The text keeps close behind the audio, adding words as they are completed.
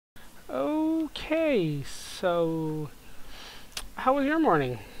Okay, so how was your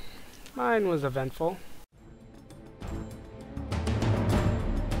morning? Mine was eventful.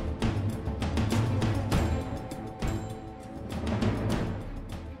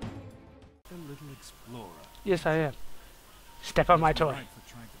 The little explorer. Yes, I am. Step on my toy. Right for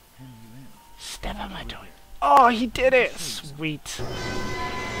trying to pin you in. Step on my toy. Oh, he did it! Sweet.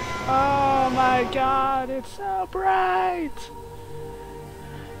 Oh my god, it's so bright!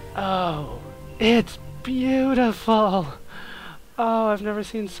 Oh, it's beautiful! Oh, I've never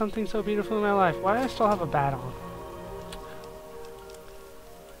seen something so beautiful in my life. Why do I still have a bat on?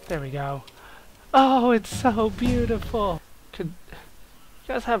 There we go. Oh, it's so beautiful! Could you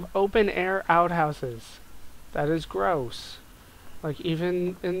guys have open air outhouses? That is gross. Like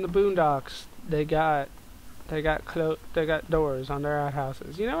even in the boondocks, they got doors on their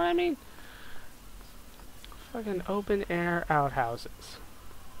outhouses. You know what I mean? Fucking open air outhouses.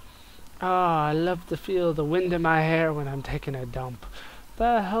 Oh, I love to feel the wind in my hair when I'm taking a dump.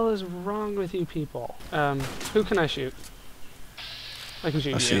 The hell is wrong with you people? Who can I shoot? I can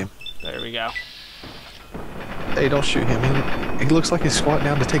shoot you. I see him. There we go. Hey, don't shoot him. He looks like he's squatting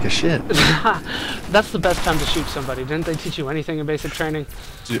down to take a shit. That's the best time to shoot somebody. Didn't they teach you anything in basic training?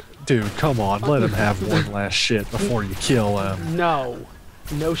 Dude, come on. Let him have one last shit before you kill him. No.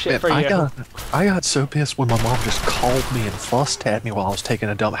 No shit Man, for you. I got so pissed when my mom just called me and fussed at me while I was taking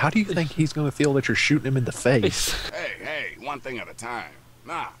a dump. How do you think he's going to feel that you're shooting him in the face? Hey, one thing at a time.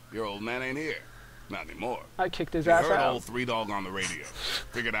 Nah, your old man ain't here. Not anymore. I kicked his He ass heard out. old Three Dog on the radio.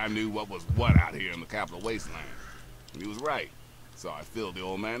 Figured I knew what was what out here in the capital wasteland. And he was right. So I filled the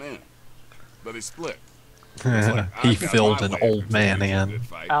old man in. But he split. He filled an old man in.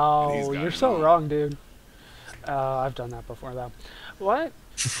 Oh, you're so wrong, dude. I've done that before, though. What?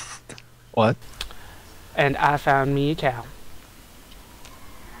 What? And I found me a cow.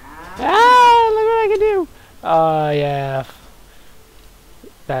 Ah, look what I can do! Oh, yeah.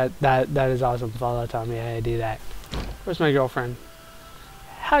 That is awesome. Follow Tommy, I do that. Where's my girlfriend?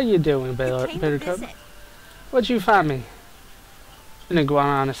 How you doing, Bittercup? What'd you find me? An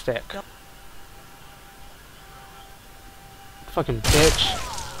iguana on a stick. Fucking bitch.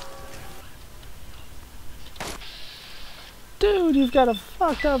 Dude, you've got a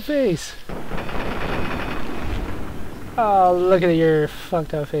fucked up face. Oh, look at your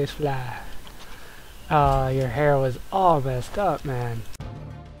fucked up face fly. Oh, your hair was all messed up, man.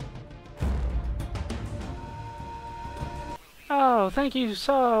 Oh, thank you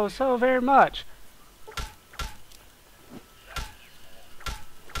so very much.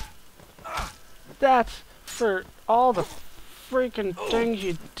 That's for all the freaking things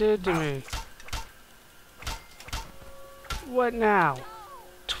you did to me. What now?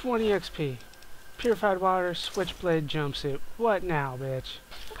 20 XP. Purified water, switchblade jumpsuit. What now, bitch?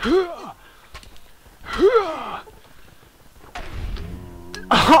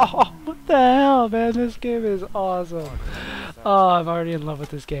 Oh, what the hell, man? This game is awesome. Oh, I'm already in love with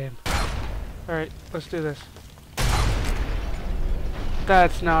this game. Alright, let's do this.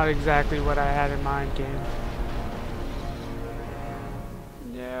 That's not exactly what I had in mind, game.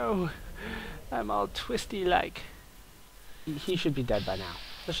 No. I'm all twisty-like. He should be dead by now.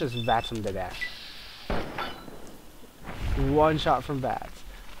 Let's just vats him to death. One shot from vats.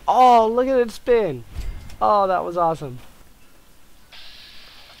 Oh, look at it spin! Oh, that was awesome.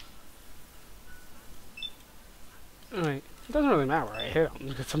 Alright, it doesn't really matter where I hit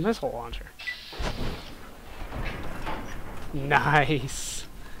him. It's a missile launcher. Nice.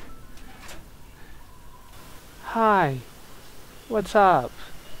 Hi. What's up?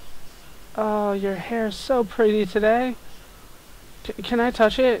 Oh, your hair's so pretty today. Can I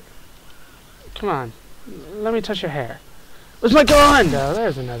touch it? Come on. Let me touch your hair. Where's my gun? Oh,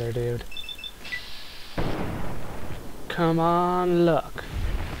 there's another dude. Come on, look.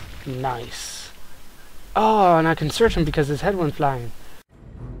 Nice. Oh, and I can search him because his head went flying.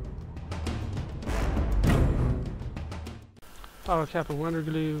 Oh, Captain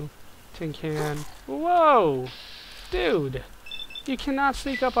Wonderglue. Tin can. Whoa! Dude! You cannot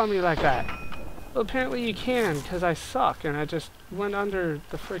sneak up on me like that. Well, apparently you can, because I suck, and I just went under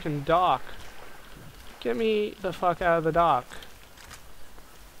the freaking dock. Get me the fuck out of the dock.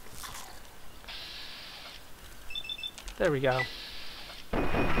 There we go.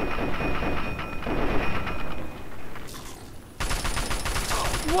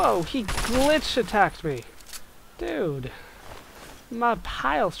 Whoa, he glitch attacked me. Dude. My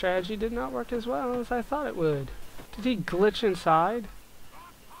pile strategy did not work as well as I thought it would. Did he glitch inside?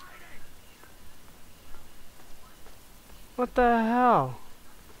 What the hell?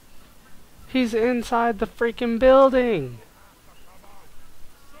 He's inside the freaking building!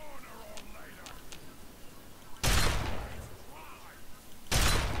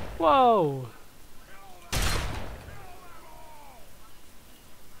 Whoa!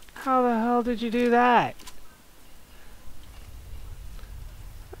 How the hell did you do that?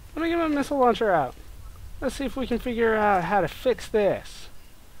 Let me get my missile launcher out. Let's see if we can figure out how to fix this.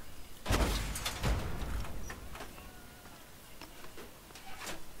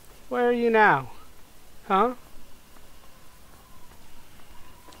 Where are you now? Huh?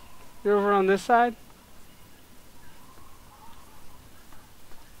 You're over on this side?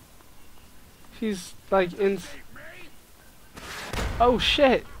 He's like in... Oh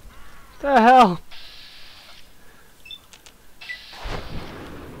shit! The hell?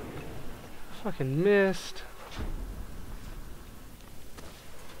 Fucking missed.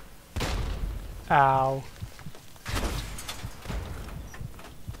 Ow.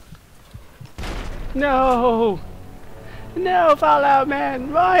 No! No, Fallout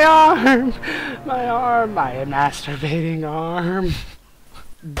Man! My arm! My arm! My masturbating arm!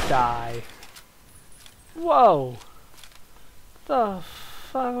 Die. Whoa! The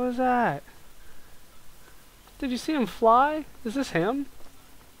fuck was that? Did you see him fly? Is this him?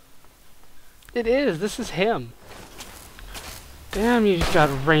 It is. This is him. Damn, you just got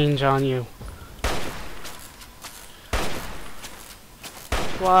range on you.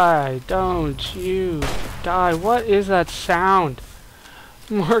 Why don't you die? What is that sound?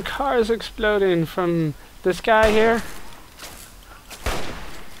 More cars exploding from this guy here.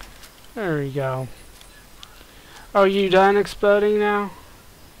 There we go. Are you done exploding now?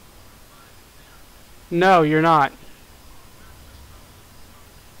 No, you're not.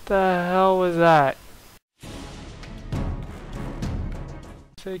 The hell was that?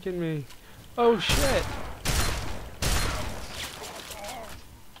 Taking me. Oh shit.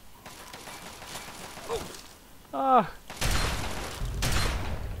 Ah.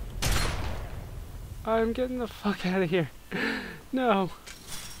 I'm getting the fuck out of here. No.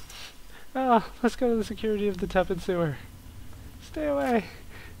 Ah, let's go to the security of the tepid sewer. Stay away.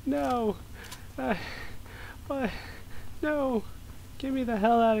 No. What? No. Get me the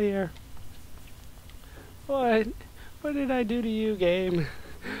hell out of here. What? What did I do to you, game?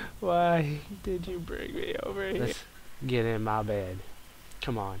 Why did you bring me over here? Let's get in my bed.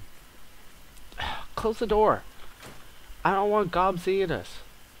 Come on. Close the door. I don't want Gob seeing us.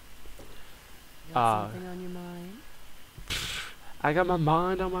 Got something on your mind? I got my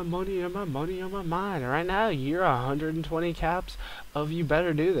mind on my money and my money on my mind. And right now, you're 120 caps of you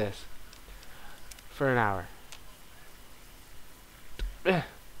better do this. For an hour.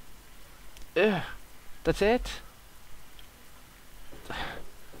 That's it?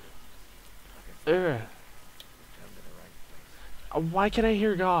 Why can I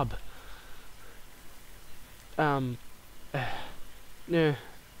hear Gob? No.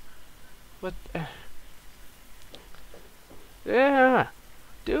 What? Yeah!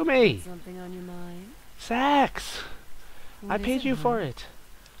 Do me! Something on your mind? Sex! What I is paid it, you for hon? it.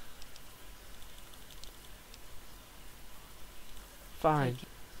 Fine.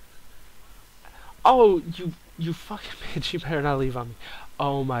 Oh, you fucking bitch, you better not leave on me.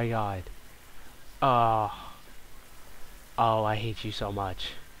 Oh my god. Oh, I hate you so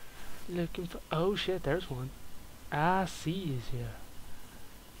much. Looking for... Oh shit, there's one. I see you here.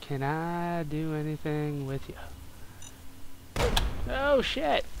 Can I do anything with you? Oh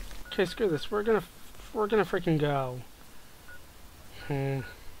shit. Okay, screw this. We're gonna freaking go. To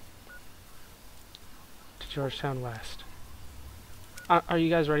Georgetown West. Are you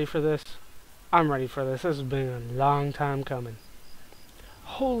guys ready for this? I'm ready for this. This has been a long time coming.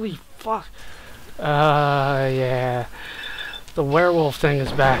 Holy fuck. Yeah. The werewolf thing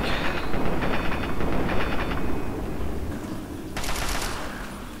is back.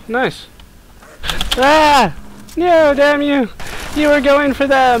 Nice. Ah! No, damn you! You were going for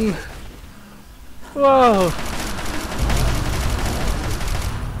them! Whoa!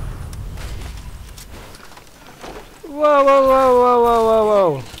 Whoa, whoa, whoa, whoa, whoa, whoa,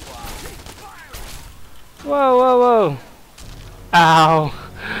 whoa! Whoa, whoa, whoa! Ow!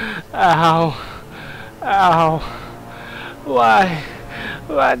 Ow! Ow! Why?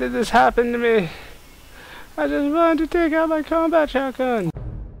 Why did this happen to me? I just wanted to take out my combat shotgun!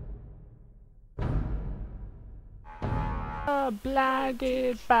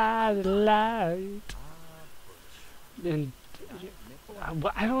 Blinded by the light. And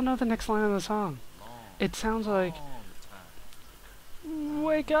I don't know the next line of the song. It sounds like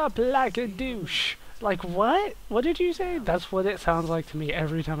wake up like a douche. Like what? What did you say? That's what it sounds like to me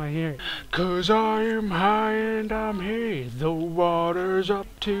every time I hear it. 'Cause I am high and I'm here. The water's up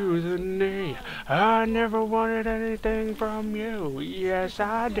to the knee. I never wanted anything from you. Yes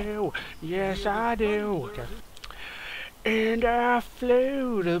I do. Yes I do. Okay. And I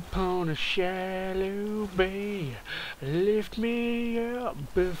float upon a shallow bay. Lift me up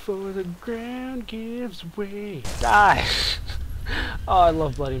before the ground gives way. Die! Oh, I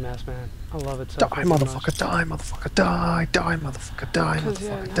love Bloody Mess, man. I love it so Die, freaking much. motherfucker, die, motherfucker, die, die, motherfucker, die, 'Cause, yeah,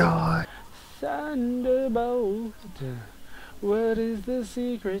 motherfucker, no. die. Thunderbolt, what is the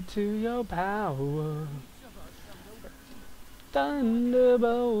secret to your power?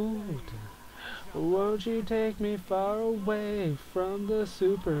 Thunderbolt, won't you take me far away from the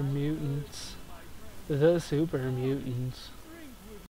super mutants? The super mutants.